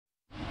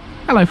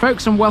Hello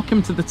folks and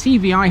welcome to the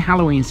TVI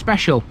Halloween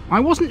special. I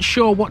wasn't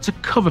sure what to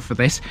cover for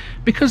this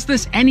because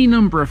there's any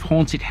number of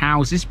haunted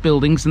houses,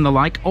 buildings and the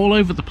like all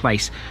over the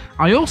place.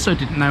 I also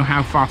didn't know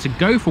how far to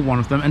go for one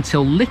of them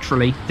until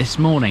literally this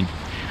morning.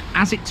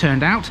 As it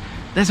turned out,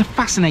 there's a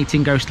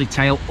fascinating ghostly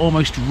tale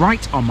almost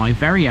right on my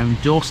very own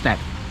doorstep.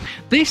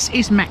 This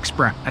is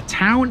Mexborough, a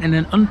town in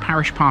an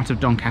unparished part of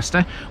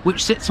Doncaster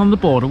which sits on the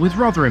border with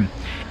Rotherham.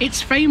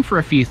 It's famed for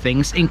a few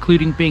things,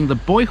 including being the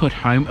boyhood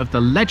home of the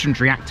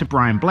legendary actor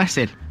Brian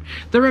Blessed.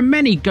 There are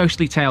many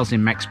ghostly tales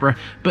in Mexborough,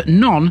 but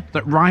none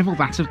that rival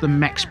that of the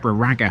Mexborough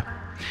Ragga.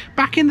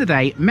 Back in the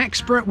day,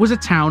 Mexborough was a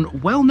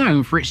town well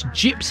known for its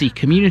gypsy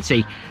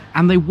community,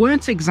 and they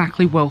weren't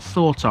exactly well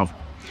thought of.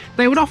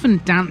 They would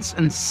often dance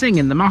and sing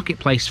in the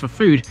marketplace for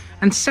food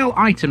and sell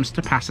items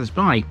to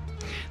passers-by.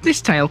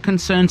 This tale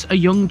concerns a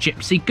young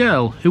gypsy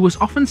girl who was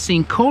often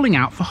seen calling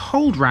out for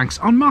hold rags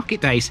on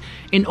market days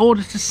in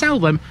order to sell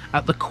them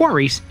at the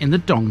quarries in the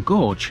Don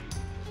Gorge.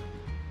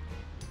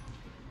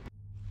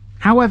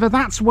 However,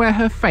 that's where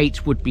her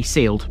fate would be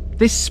sealed.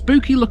 This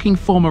spooky looking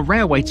former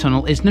railway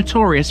tunnel is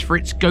notorious for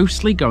its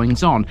ghostly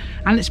goings on,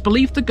 and it's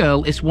believed the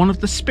girl is one of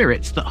the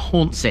spirits that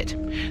haunts it.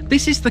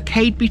 This is the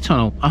Cadeby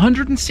tunnel,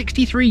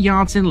 163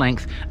 yards in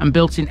length and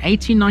built in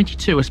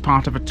 1892 as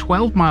part of a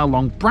 12-mile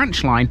long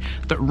branch line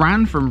that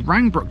ran from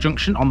Rangbrook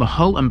Junction on the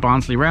Hull and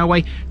Barnsley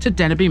Railway to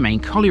Cadeby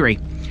Main Colliery.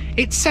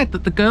 It's said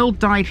that the girl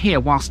died here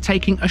whilst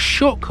taking a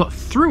shortcut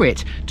through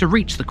it to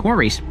reach the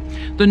quarries.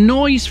 The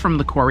noise from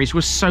the quarries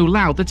was so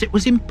loud that it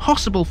was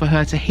impossible for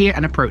her to hear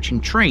an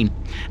approaching train.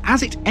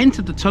 As it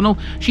entered the tunnel,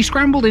 she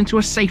scrambled into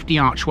a safety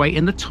archway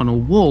in the tunnel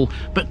wall,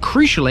 but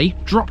crucially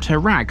dropped her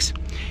rags.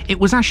 It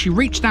was as she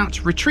reached out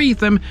to retrieve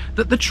them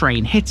that the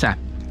train hit her.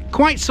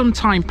 Quite some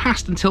time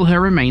passed until her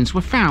remains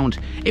were found.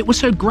 It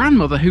was her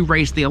grandmother who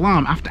raised the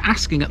alarm after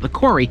asking at the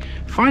quarry,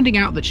 finding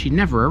out that she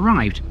never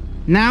arrived.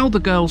 Now the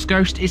girl's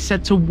ghost is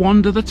said to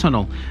wander the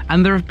tunnel,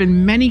 and there have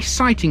been many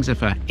sightings of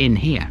her in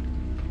here.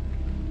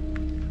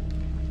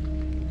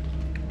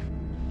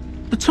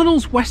 The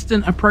tunnel's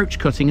western approach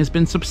cutting has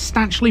been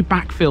substantially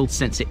backfilled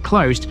since it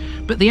closed,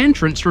 but the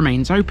entrance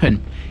remains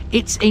open.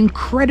 It's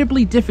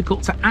incredibly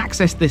difficult to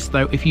access this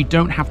though if you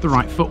don't have the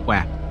right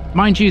footwear.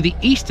 Mind you, the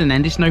eastern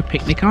end is no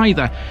picnic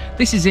either.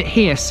 This is it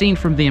here, seen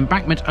from the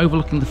embankment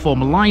overlooking the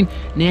former line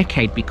near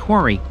Cadeby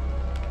Quarry.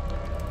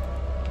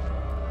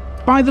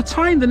 By the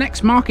time the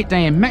next market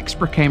day in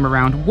Mexborough came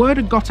around, word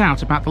had got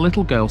out about the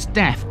little girl's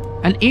death.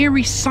 An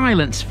eerie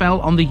silence fell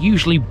on the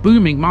usually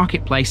booming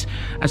marketplace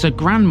as her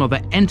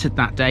grandmother entered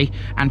that day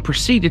and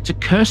proceeded to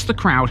curse the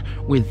crowd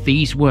with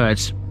these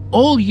words: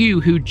 "All you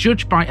who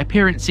judge by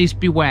appearances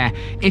beware.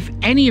 If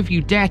any of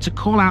you dare to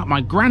call out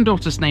my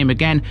granddaughter's name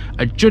again,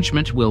 a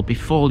judgment will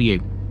befall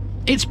you."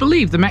 It's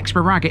believed the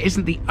Mexborough Ragga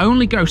isn't the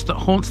only ghost that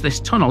haunts this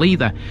tunnel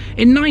either.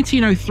 In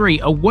 1903,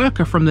 a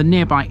worker from the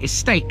nearby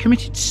estate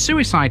committed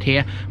suicide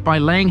here by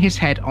laying his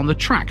head on the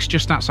tracks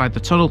just outside the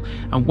tunnel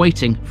and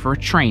waiting for a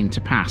train to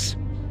pass.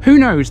 Who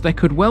knows, there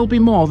could well be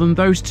more than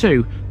those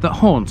two that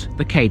haunt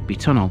the Cadeby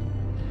tunnel.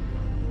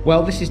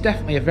 Well, this is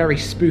definitely a very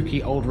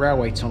spooky old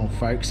railway tunnel,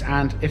 folks,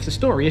 and if the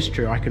story is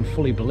true, I can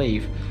fully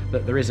believe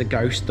that there is a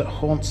ghost that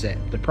haunts it.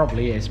 There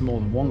probably is more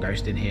than one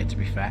ghost in here, to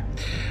be fair.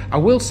 I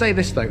will say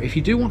this though, if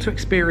you do want to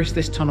experience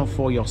this tunnel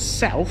for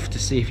yourself to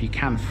see if you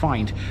can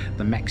find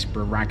the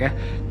Mexborough Ragga,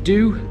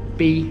 do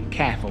be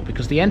careful,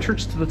 because the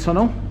entrance to the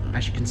tunnel,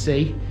 as you can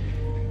see,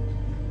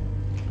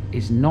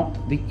 is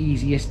not the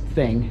easiest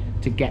thing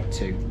to get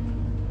to.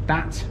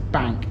 That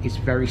bank is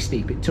very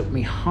steep. It took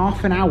me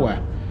half an hour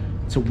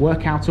to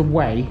work out a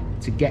way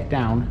to get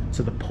down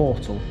to the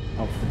portal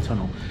of the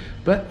tunnel.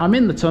 But I'm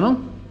in the tunnel,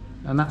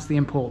 and that's the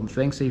important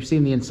thing, so you've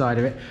seen the inside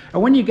of it.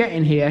 And when you get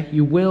in here,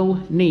 you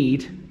will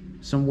need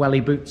some welly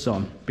boots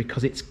on,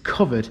 because it's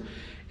covered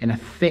in a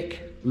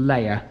thick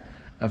layer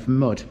of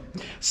mud.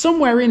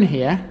 Somewhere in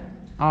here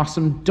are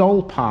some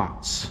doll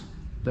parts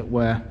that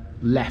were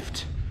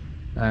left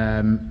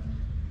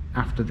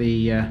after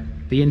the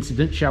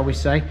incident, shall we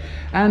say.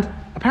 And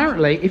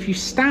apparently, if you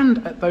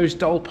stand at those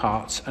doll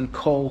parts and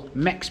call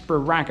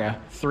Mexborough Ragga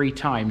 3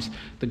 times,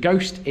 the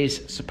ghost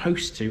is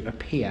supposed to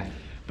appear.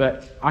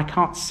 But I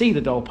can't see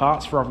the doll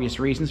parts for obvious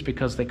reasons,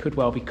 because they could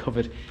well be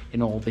covered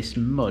in all this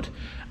mud.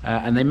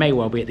 And they may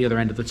well be at the other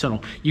end of the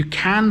tunnel. You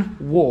can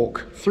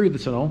walk through the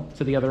tunnel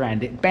to the other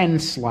end. It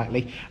bends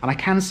slightly, and I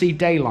can see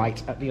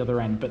daylight at the other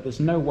end, but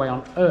there's no way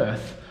on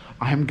earth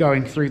I am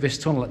going through this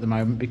tunnel at the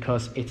moment,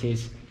 because it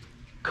is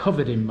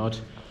covered in mud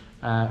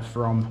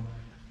from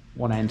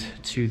one end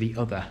to the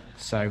other.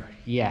 So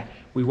yeah,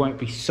 we won't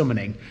be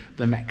summoning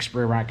the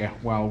Mexborough Ragga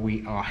while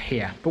we are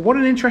here. But what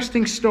an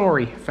interesting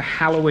story for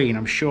Halloween,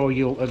 I'm sure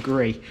you'll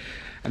agree.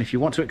 And if you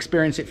want to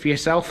experience it for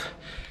yourself,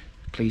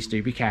 please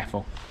do be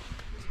careful.